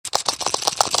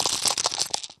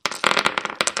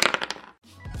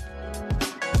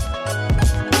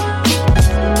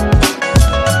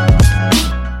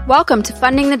Welcome to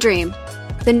Funding the Dream,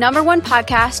 the #1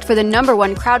 podcast for the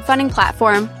 #1 crowdfunding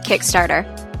platform, Kickstarter.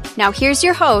 Now here's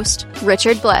your host,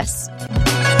 Richard Bliss.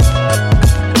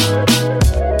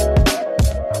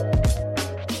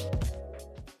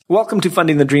 Welcome to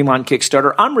Funding the Dream on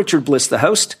Kickstarter. I'm Richard Bliss, the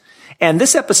host, and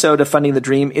this episode of Funding the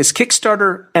Dream is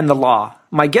Kickstarter and the Law.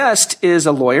 My guest is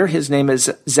a lawyer. His name is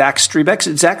Zach Strebeck.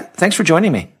 Zach, thanks for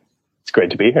joining me. It's great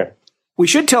to be here. We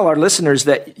should tell our listeners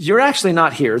that you're actually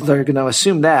not here. They're going to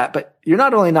assume that, but you're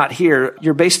not only not here,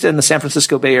 you're based in the San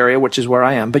Francisco Bay Area, which is where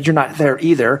I am, but you're not there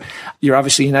either. You're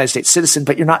obviously a United States citizen,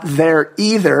 but you're not there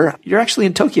either. You're actually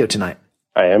in Tokyo tonight.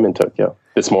 I am in Tokyo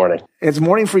this morning. It's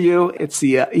morning for you. It's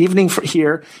the evening for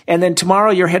here. And then tomorrow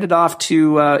you're headed off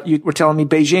to, you were telling me,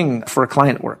 Beijing for a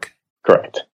client work.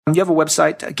 Correct. You have a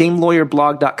website,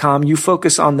 GameLawyerBlog.com. You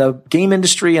focus on the game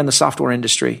industry and the software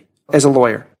industry as a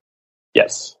lawyer.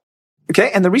 Yes. Okay.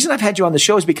 And the reason I've had you on the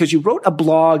show is because you wrote a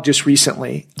blog just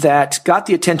recently that got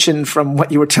the attention from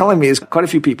what you were telling me is quite a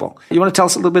few people. You want to tell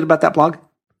us a little bit about that blog?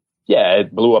 Yeah,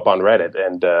 it blew up on Reddit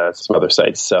and some other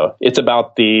sites. So it's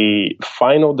about the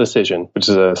final decision, which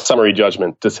is a summary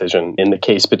judgment decision in the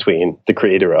case between the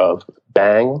creator of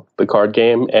Bang, the card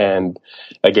game, and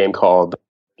a game called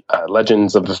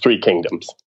Legends of the Three Kingdoms.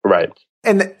 Right.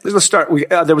 And let's start.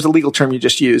 There was a legal term you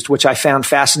just used, which I found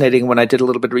fascinating when I did a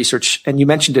little bit of research, and you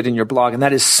mentioned it in your blog, and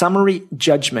that is summary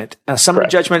judgment. Summary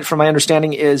Correct. Judgment, from my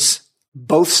understanding, is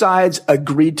both sides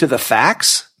agreed to the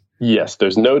facts. Yes,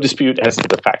 there's no dispute as to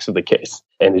the facts of the case,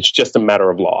 and it's just a matter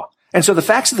of law. And so the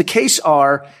facts of the case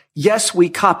are, yes, we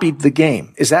copied the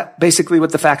game. Is that basically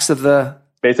what the facts of the...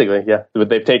 Basically, yeah.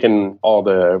 They've taken all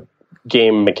the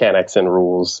game mechanics and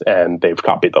rules and they've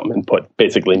copied them and put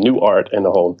basically new art and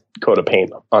a whole coat of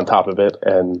paint on top of it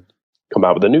and come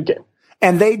out with a new game.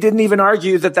 And they didn't even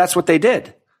argue that that's what they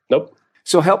did. Nope.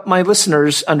 So help my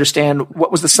listeners understand,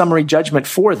 what was the summary judgment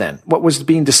for then? What was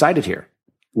being decided here?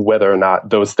 Whether or not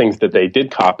those things that they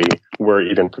did copy were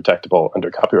even protectable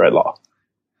under copyright law.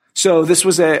 So this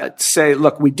was say,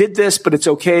 look, we did this, but it's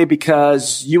okay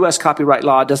because U.S. copyright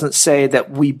law doesn't say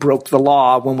that we broke the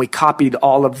law when we copied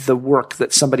all of the work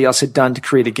that somebody else had done to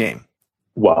create a game.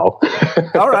 Well,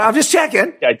 all right, I'm just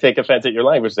checking. I take offense at your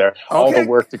language there. Okay. All the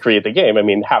work to create the game. I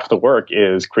mean, half the work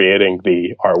is creating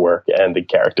the artwork and the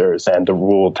characters and the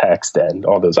rule text and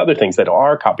all those other things that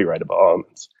are copyrightable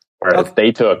elements. Whereas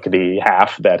they took the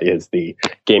half that is the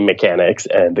game mechanics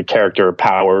and the character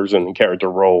powers and character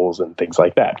roles and things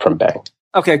like that from Bang.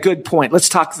 Okay, good point. Let's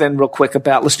talk then real quick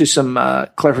let's do some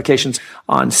clarifications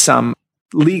on some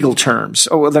legal terms.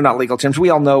 Oh, well, they're not legal terms. We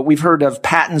all know, we've heard of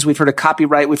patents, we've heard of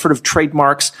copyright, we've heard of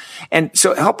trademarks. And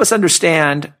so help us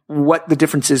understand what the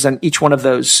difference is on each one of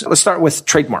those. Let's start with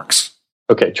trademarks.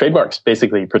 Okay, trademarks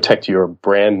basically protect your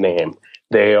brand name.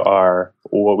 They are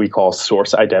what we call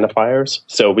source identifiers.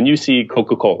 So when you see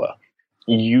Coca-Cola,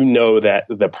 you know that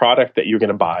the product that you're going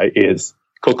to buy is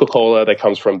Coca-Cola that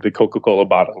comes from the Coca-Cola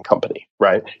bottling company,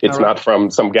 right? It's not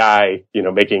from some guy,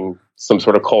 making some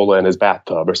sort of cola in his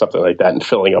bathtub or something like that and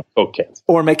filling up Coke cans.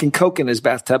 Or making Coke in his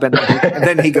bathtub and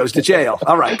then he goes to jail.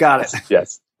 All right, got it.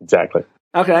 Yes, exactly.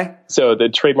 Okay. So the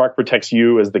trademark protects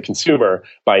you as the consumer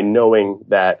by knowing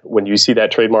that when you see that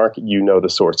trademark, you know the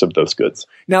source of those goods.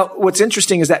 Now, what's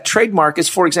interesting is that trademark is,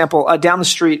 for example, down the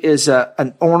street is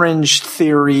an Orange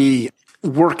Theory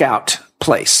workout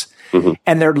place. Mm-hmm.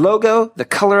 And their logo, the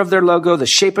color of their logo, the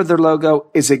shape of their logo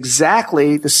is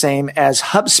exactly the same as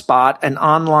HubSpot, an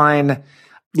online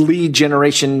lead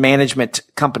generation management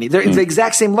company. They're the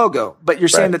exact same logo, but you're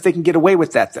saying that they can get away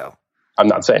with that, though. I'm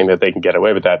not saying that they can get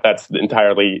away with that. That's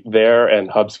entirely their and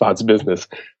HubSpot's business.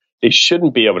 They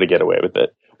shouldn't be able to get away with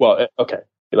it. Well, okay,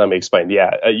 let me explain.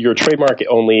 Yeah, your trademark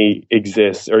only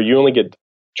exists, or you only get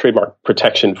trademark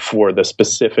protection for the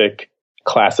specific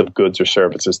class of goods or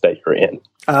services that you're in.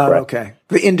 Right? Okay.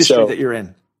 The industry that you're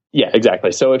in. Yeah,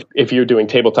 exactly. So if you're doing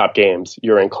tabletop games,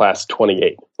 you're in class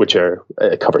 28, which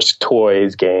covers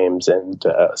toys, games, and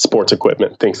sports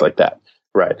equipment, things like that.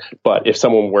 Right. But if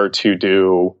someone were to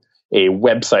do a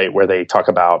website where they talk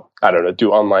about,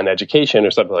 do online education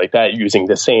or something like that using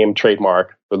the same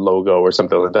trademark or logo or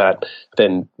something like that,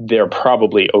 then they're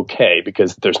probably okay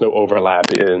because there's no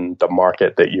overlap in the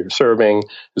market that you're serving.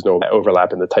 There's no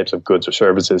overlap in the types of goods or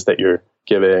services that you're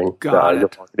giving, your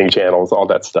marketing channels, all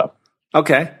that stuff.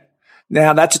 Okay.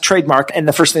 Now that's a trademark. And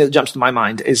the first thing that jumps to my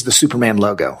mind is the Superman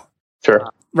logo. Sure.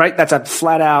 Right? That's a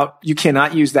flat out, you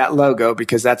cannot use that logo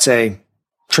because that's a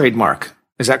trademark.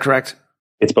 Is that correct?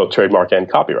 It's both trademark and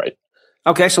copyright.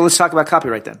 Okay, so let's talk about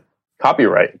copyright then.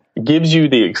 Copyright gives you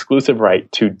the exclusive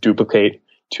right to duplicate,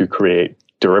 to create,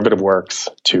 derivative works,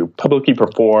 to publicly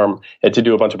perform, and to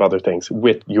do a bunch of other things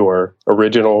with your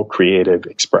original creative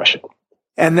expression.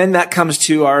 And then that comes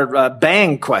to our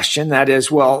Bang question. That is,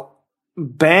 well,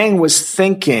 Bang was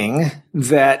thinking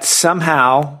that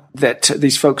somehow that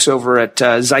these folks over at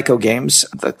Zyko Games,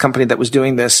 the company that was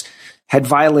doing this, had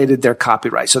violated their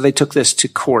copyright. So they took this to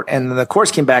court, and the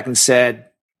courts came back and said,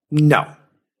 no.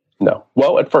 No.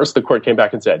 Well, at first the court came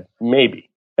back and said, maybe.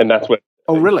 And that's what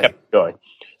kept going.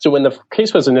 So when the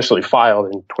case was initially filed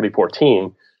in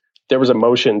 2014, there was a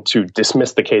motion to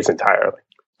dismiss the case entirely.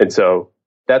 And so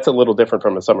that's a little different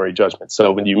from a summary judgment.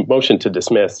 So when you motion to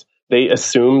dismiss, they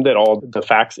assume that all the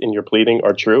facts in your pleading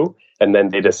are true, and then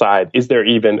they decide, is there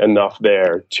even enough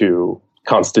there to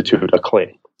constitute a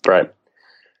claim, right?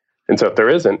 And so if there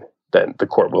isn't, then the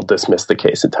court will dismiss the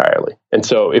case entirely. And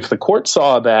so if the court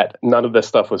saw that none of this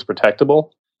stuff was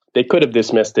protectable, they could have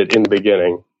dismissed it in the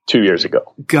beginning 2 years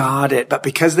ago. Got it. But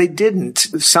because they didn't,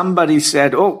 somebody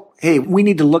said, oh, hey, we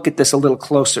need to look at this a little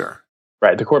closer.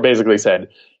 Right. The court basically said,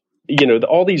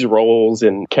 all these roles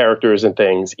and characters and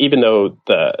things, even though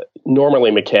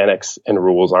normally mechanics and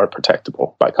rules aren't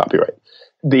protectable by copyright,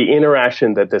 the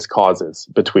interaction that this causes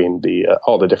between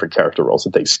all the different character roles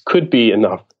and things could be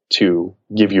enough to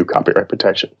give you copyright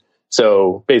protection.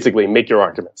 So basically make your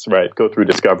arguments, right? Go through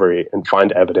discovery and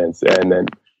find evidence and then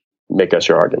make us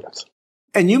your arguments.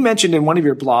 And you mentioned in one of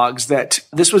your blogs that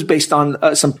this was based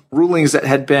on some rulings that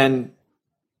had been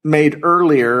made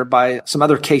earlier by some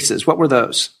other cases. What were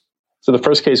those? So the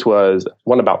first case was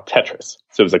one about Tetris.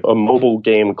 So it was like a mobile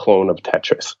game clone of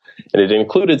Tetris. And it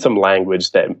included some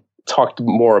language that talked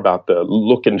more about the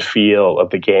look and feel of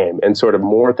the game and sort of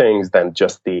more things than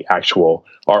just the actual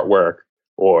artwork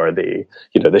or the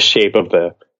shape of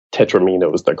the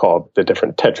tetraminos, they're called, the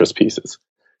different Tetris pieces.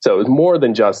 So it was more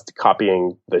than just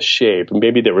copying the shape.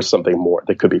 Maybe there was something more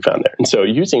that could be found there. And so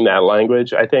using that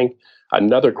language, I think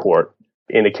another court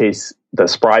in a case, the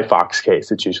Spry Fox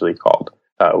case, it's usually called,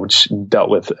 which dealt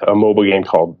with a mobile game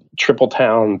called Triple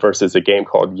Town versus a game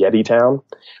called Yeti Town,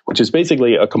 which is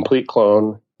basically a complete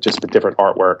clone, just with different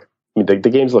artwork. I mean, the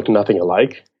games look nothing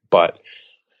alike, but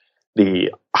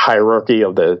the hierarchy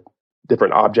of the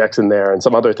different objects in there and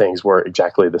some other things were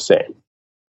exactly the same.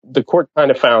 The court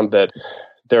kind of found that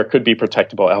there could be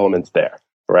protectable elements there,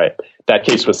 right? That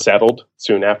case was settled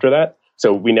soon after that,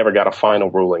 so we never got a final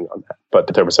ruling on that.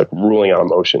 But there was a ruling on a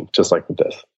motion, just like with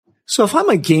this. So if I'm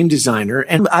a game designer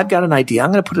and I've got an idea,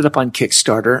 I'm going to put it up on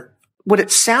Kickstarter. What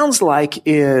it sounds like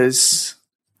is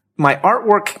my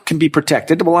artwork can be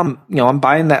protected. Well, I'm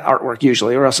buying that artwork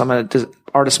usually, or else I'm an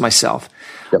artist myself.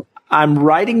 Yep. I'm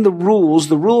writing the rules.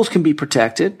 The rules can be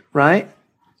protected, right?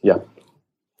 Yeah.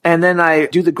 And then I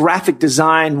do the graphic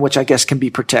design, which I guess can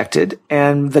be protected.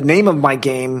 And the name of my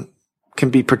game can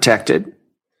be protected.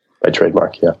 By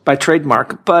trademark, yeah. By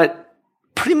trademark. But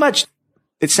pretty much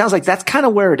it sounds like that's kind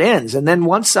of where it ends. And then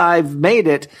once I've made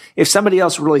it, if somebody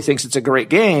else really thinks it's a great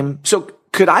game, so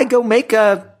could I go make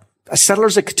a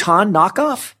Settlers of Catan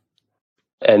knockoff?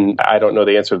 And I don't know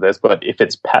the answer to this, but if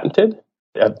it's patented,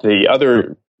 the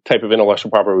other type of intellectual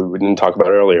property we didn't talk about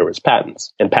earlier was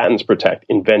patents. And patents protect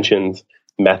inventions,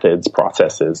 methods,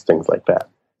 processes, things like that.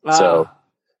 So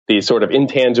these sort of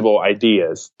intangible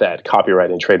ideas that copyright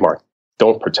and trademark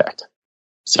don't protect.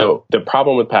 So the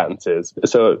problem with patents is,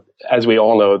 so as we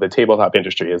all know, the tabletop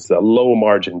industry is a low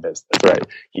margin business, right?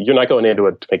 You're not going into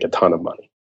it to make a ton of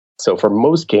money. So for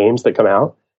most games that come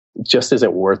out, it just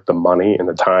isn't worth the money and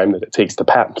the time that it takes to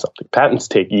patent something. Patents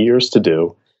take years to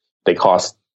do. They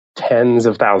cost tens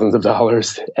of thousands of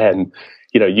dollars. And,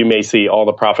 you may see all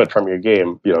the profit from your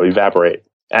game, evaporate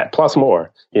at plus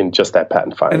more in just that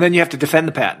patent filing. And then you have to defend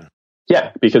the patent.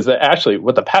 Yeah, because actually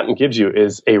what the patent gives you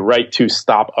is a right to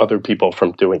stop other people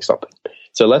from doing something.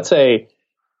 So let's say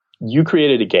you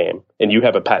created a game and you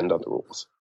have a patent on the rules.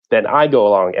 Then I go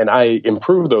along and I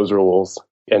improve those rules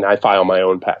and I file my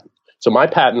own patent. So my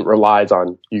patent relies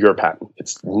on your patent.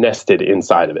 It's nested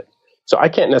inside of it. So I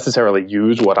can't necessarily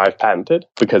use what I've patented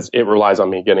because it relies on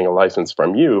me getting a license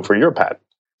from you for your patent.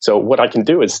 So what I can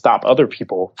do is stop other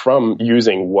people from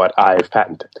using what I've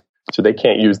patented. So they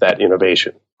can't use that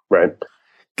innovation, right?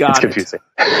 It's confusing.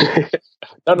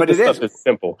 None of this stuff is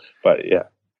simple, but yeah.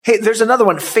 Hey, there's another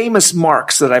one, famous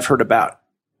marks, that I've heard about.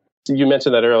 You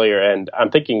mentioned that earlier, and I'm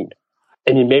thinking,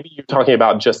 maybe you're talking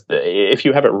about just if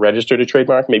you haven't registered a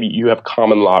trademark, maybe you have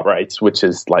common law rights, which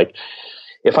is like,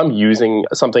 if I'm using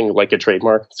something like a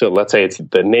trademark, so let's say it's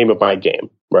the name of my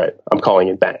game, right? I'm calling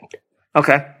it Bang.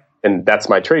 Okay. And that's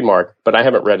my trademark, but I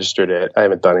haven't registered it. I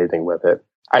haven't done anything with it.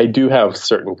 I do have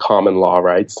certain common law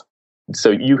rights. So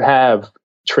you have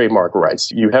trademark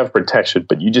rights. You have protection,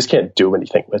 but you just can't do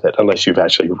anything with it unless you've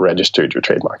actually registered your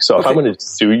trademark. So if I'm going to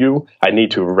sue you, I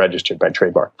need to have registered my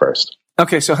trademark first.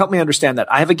 Okay, so help me understand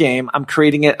that. I have a game, I'm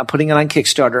creating it, I'm putting it on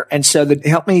Kickstarter, and so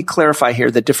help me clarify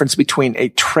here the difference between a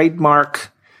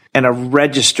trademark and a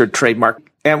registered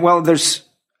trademark. And well,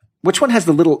 which one has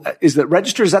the little, is it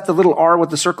registered? Is that the little R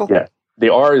with the circle? Yeah.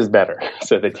 The R is better.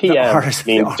 So the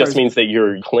TM means that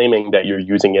you're claiming that you're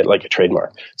using it like a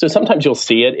trademark. So sometimes you'll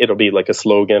see it. It'll be like a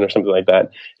slogan or something like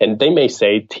that. And they may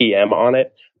say TM on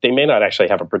it. They may not actually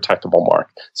have a protectable mark.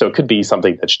 So it could be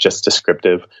something that's just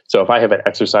descriptive. So if I have an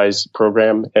exercise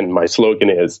program and my slogan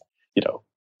is,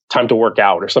 time to work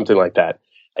out or something like that,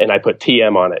 and I put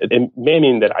TM on it, it may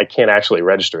mean that I can't actually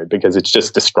register it because it's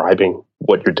just describing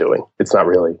what you're doing. It's not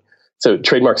really. So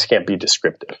trademarks can't be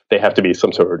descriptive. They have to be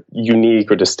some sort of unique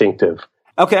or distinctive.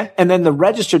 Okay. And then the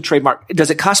registered trademark,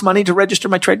 does it cost money to register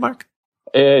my trademark?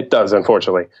 It does,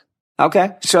 unfortunately.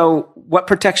 Okay. So what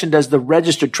protection does the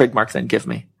registered trademark then give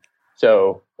me?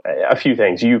 So a few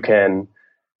things. You can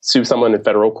sue someone in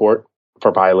federal court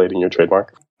for violating your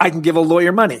trademark. I can give a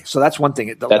lawyer money. So that's one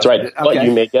thing. That's right. Okay. But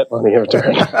you may get money in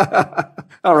return.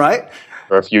 All right.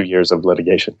 For a few years of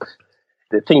litigation.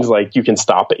 Things like you can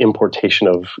stop importation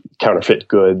of counterfeit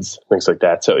goods, things like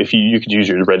that. So if you could use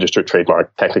your registered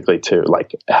trademark technically to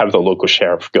have the local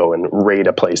sheriff go and raid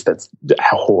a place that's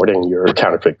hoarding your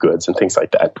counterfeit goods and things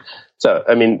like that. So,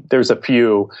 there's a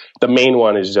few. The main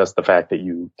one is just the fact that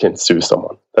you can sue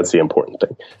someone. That's the important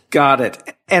thing. Got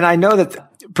it. And I know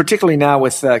that particularly now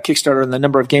with Kickstarter and the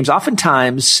number of games,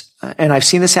 oftentimes, and I've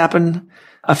seen this happen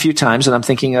a few times, and I'm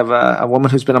thinking of a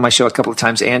woman who's been on my show a couple of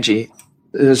times, Angie,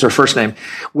 is her first name,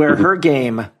 where her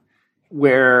game,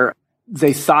 where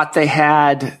they thought they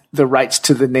had the rights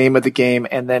to the name of the game,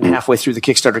 and then halfway through the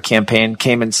Kickstarter campaign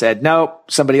came and said,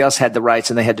 nope, somebody else had the rights,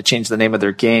 and they had to change the name of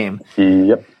their game.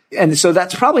 Yep. And so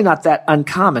that's probably not that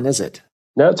uncommon, is it?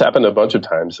 No, it's happened a bunch of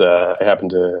times. It happened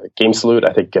to Game Salute.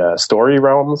 I think Story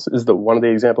Realms is one of the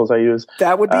examples I use.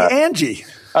 That would be Angie.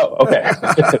 Oh, okay.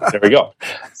 There we go.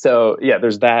 So, yeah,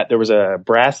 there's that. There was a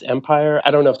Brass Empire.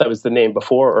 I don't know if that was the name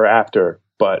before or after,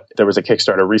 but there was a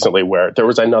Kickstarter recently where there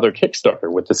was another Kickstarter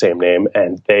with the same name,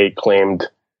 and they complained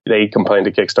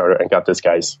to Kickstarter and got this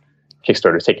guy's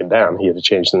Kickstarter taken down. He had to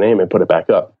change the name and put it back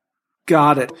up.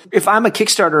 Got it. If I'm a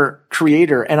Kickstarter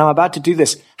creator and I'm about to do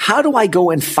this, how do I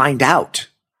go and find out?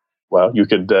 Well, you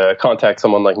could contact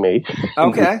someone like me.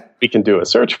 Okay. We can do a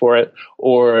search for it,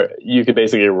 or you could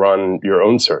basically run your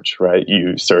own search, right?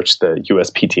 You search the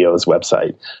USPTO's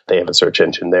website. They have a search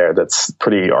engine there that's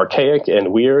pretty archaic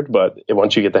and weird, but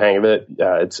once you get the hang of it,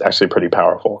 it's actually pretty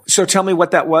powerful. So tell me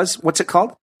what that was. What's it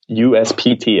called?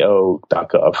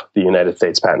 USPTO.gov, the United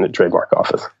States Patent and Trademark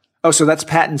Office. Oh, so that's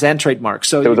patents and trademarks.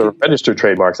 So those are registered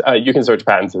trademarks. You can search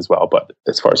patents as well, but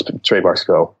as far as trademarks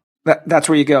go, that's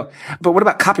where you go. But what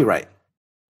about copyright?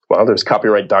 Well, there's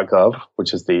copyright.gov,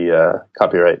 which is the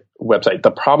copyright website. The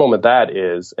problem with that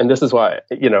is, and this is why,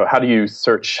 how do you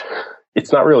search?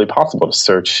 It's not really possible to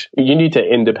search. You need to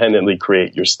independently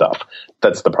create your stuff.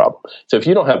 That's the problem. So if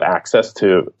you don't have access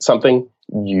to something,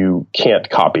 you can't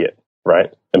copy it,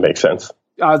 right? It makes sense.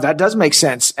 That does make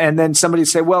sense. And then somebody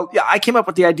say, well, yeah, I came up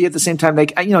with the idea at the same time.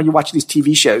 You watch these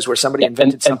TV shows where somebody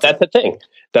invented something. And that's the thing.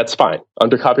 That's fine.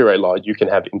 Under copyright law, you can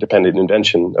have independent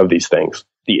invention of these things.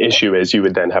 The issue is you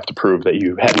would then have to prove that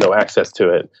you had no access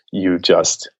to it. You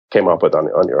just came up with on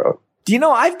your own.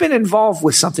 I've been involved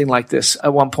with something like this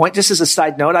at one point. Just as a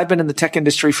side note, I've been in the tech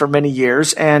industry for many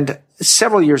years. And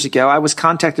several years ago, I was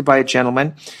contacted by a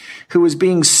gentleman who was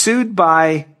being sued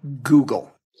by Google.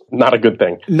 Not a good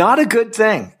thing. Not a good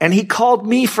thing. And he called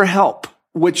me for help,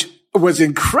 which was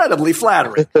incredibly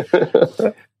flattering.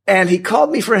 And he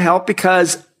called me for help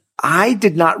because I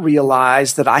did not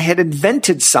realize that I had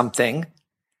invented something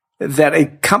that a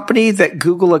company that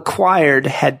Google acquired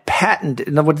had patented.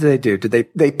 And what did they do?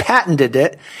 They patented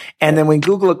it. And then when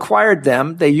Google acquired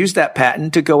them, they used that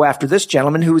patent to go after this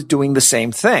gentleman who was doing the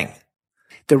same thing.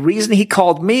 The reason he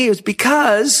called me is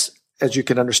because, as you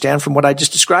can understand from what I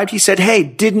just described, he said, hey,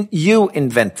 didn't you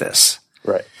invent this?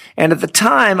 Right. And at the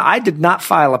time, I did not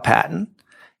file a patent.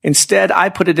 Instead, I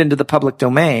put it into the public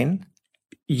domain,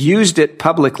 used it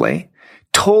publicly,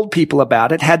 told people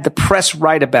about it, had the press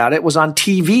write about it, was on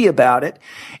TV about it.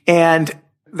 And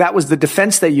that was the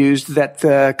defense they used, that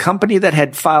the company that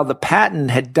had filed the patent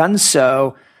had done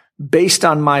so based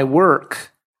on my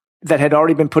work that had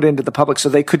already been put into the public. So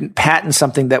they couldn't patent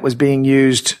something that was being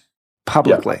used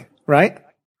publicly. Yeah. Right?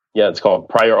 Yeah, it's called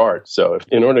prior art. So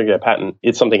in order to get a patent,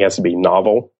 something has to be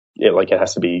novel It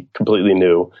has to be completely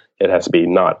new. It has to be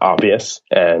not obvious,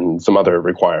 and some other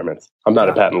requirements. I'm not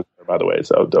a patent lawyer, by the way,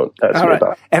 so don't ask me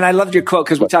about it. And I loved your quote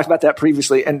because we talked about that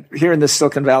previously. And here in the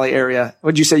Silicon Valley area,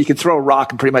 would you say you could throw a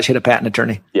rock and pretty much hit a patent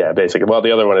attorney? Yeah, basically. Well,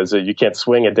 the other one is you can't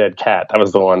swing a dead cat. That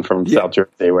was the one from South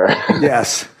Jersey where...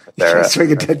 Yes. You can't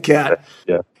swing a dead cat.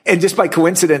 Yeah. And just by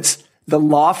coincidence, the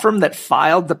law firm that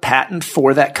filed the patent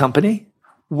for that company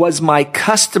was my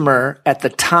customer at the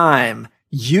time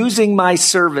using my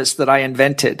service that I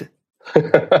invented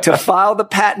to file the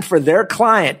patent for their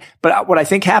client. But what I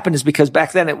think happened is because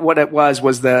back then it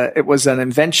was an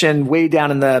invention way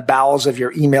down in the bowels of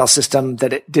your email system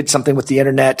that it did something with the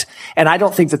internet. And I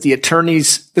don't think that the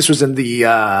attorneys, this was in the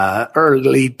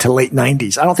early to late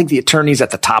 90s. I don't think the attorneys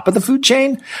at the top of the food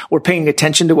chain were paying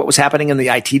attention to what was happening in the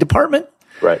IT department.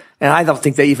 Right. And I don't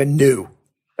think they even knew.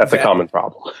 That's a common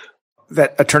problem.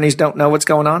 That attorneys don't know what's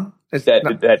going on?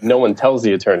 That no one tells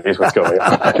the attorneys what's going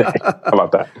on. How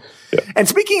about that? Yeah. And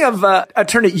speaking of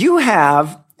attorney, you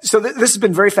have, so this has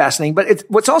been very fascinating, but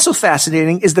what's also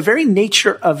fascinating is the very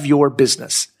nature of your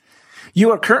business.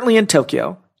 You are currently in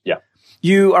Tokyo. Yeah.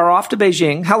 You are off to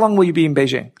Beijing. How long will you be in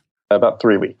Beijing? About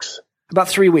 3 weeks. About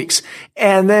 3 weeks.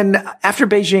 And then after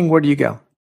Beijing, where do you go?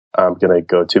 I'm going to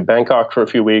go to Bangkok for a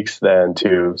few weeks, then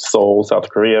to Seoul, South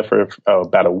Korea for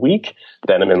about a week.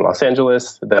 Then I'm in Los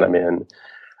Angeles. Then I'm in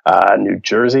New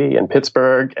Jersey and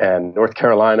Pittsburgh and North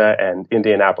Carolina and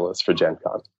Indianapolis for Gen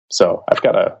Con. So I've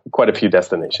got quite a few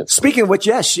destinations. Speaking of which,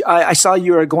 yes, I saw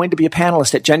you are going to be a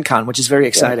panelist at Gen Con, which is very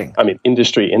exciting. Yeah. I mean,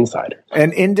 industry insider.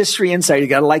 An industry insider. You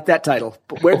got to like that title.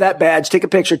 Wear that badge, take a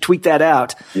picture, tweet that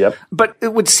out. Yep. But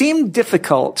it would seem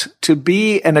difficult to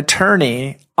be an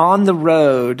attorney on the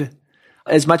road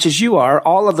as much as you are,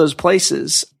 all of those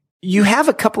places. You have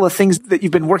a couple of things that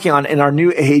you've been working on in our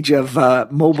new age of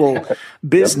mobile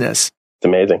business. Yep. It's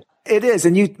amazing. It is.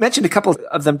 And you mentioned a couple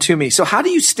of them to me. So how do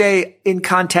you stay in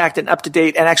contact and up to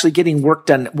date and actually getting work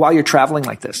done while you're traveling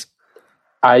like this?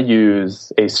 I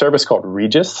use a service called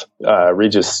Regus.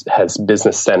 Regus has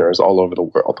business centers all over the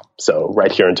world. So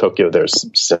right here in Tokyo, there's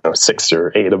 6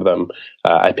 or 8 of them.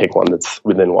 I pick one that's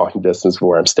within walking distance of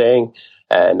where I'm staying.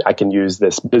 And I can use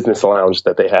this business lounge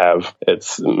that they have.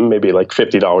 It's maybe like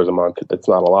 $50 a month. It's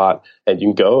not a lot. And you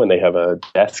can go and they have a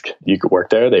desk. You could work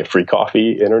there. They have free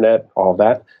coffee, internet, all of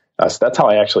that. So that's how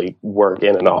I actually work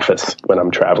in an office when I'm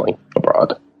traveling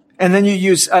abroad. And then you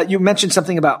use, you mentioned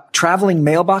something about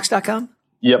travelingmailbox.com?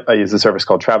 Yep. I use a service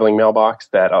called Traveling Mailbox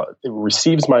that it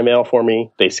receives my mail for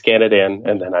me. They scan it in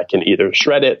and then I can either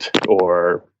shred it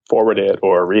or forward it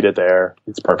or read it there.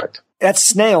 It's perfect. That's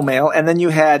snail mail. And then you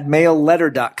had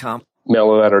mailletter.com.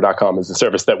 Mailletter.com is a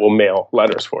service that will mail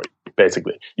letters for you.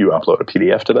 Basically, you upload a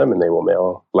PDF to them and they will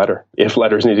mail a letter if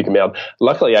letters need to get mailed.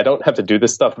 Luckily, I don't have to do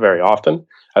this stuff very often.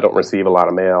 I don't receive a lot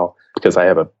of mail because I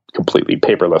have a completely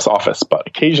paperless office, but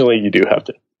occasionally you do have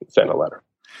to send a letter.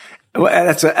 Well,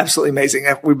 that's absolutely amazing.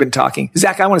 We've been talking.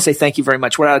 Zach, I want to say thank you very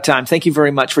much. We're out of time. Thank you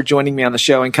very much for joining me on the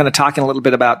show and kind of talking a little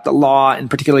bit about the law and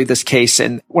particularly this case.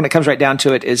 And when it comes right down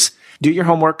to it is do your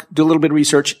homework, do a little bit of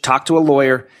research, talk to a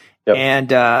lawyer,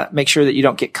 and make sure that you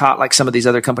don't get caught like some of these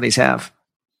other companies have.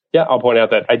 Yeah, I'll point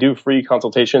out that I do free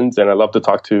consultations and I love to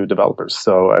talk to developers.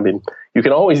 So, I mean, you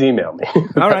can always email me.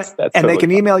 All right. That's and they can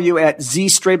email you at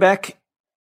zstrebeck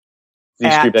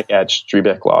at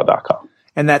strebeck.com.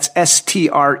 And that's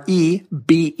STREBECK.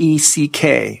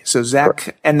 So Zach,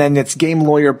 correct. And then it's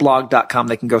gamelawyer.blog.com.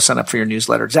 They can go sign up for your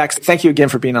newsletter. Zach, thank you again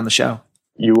for being on the show.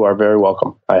 You are very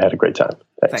welcome. I had a great time.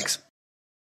 Thanks.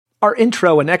 Our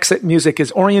intro and exit music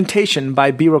is Orientation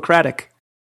by Bureaucratic.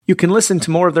 You can listen to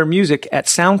more of their music at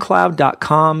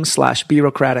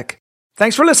soundcloud.com/bureaucratic.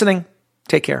 Thanks for listening.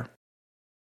 Take care.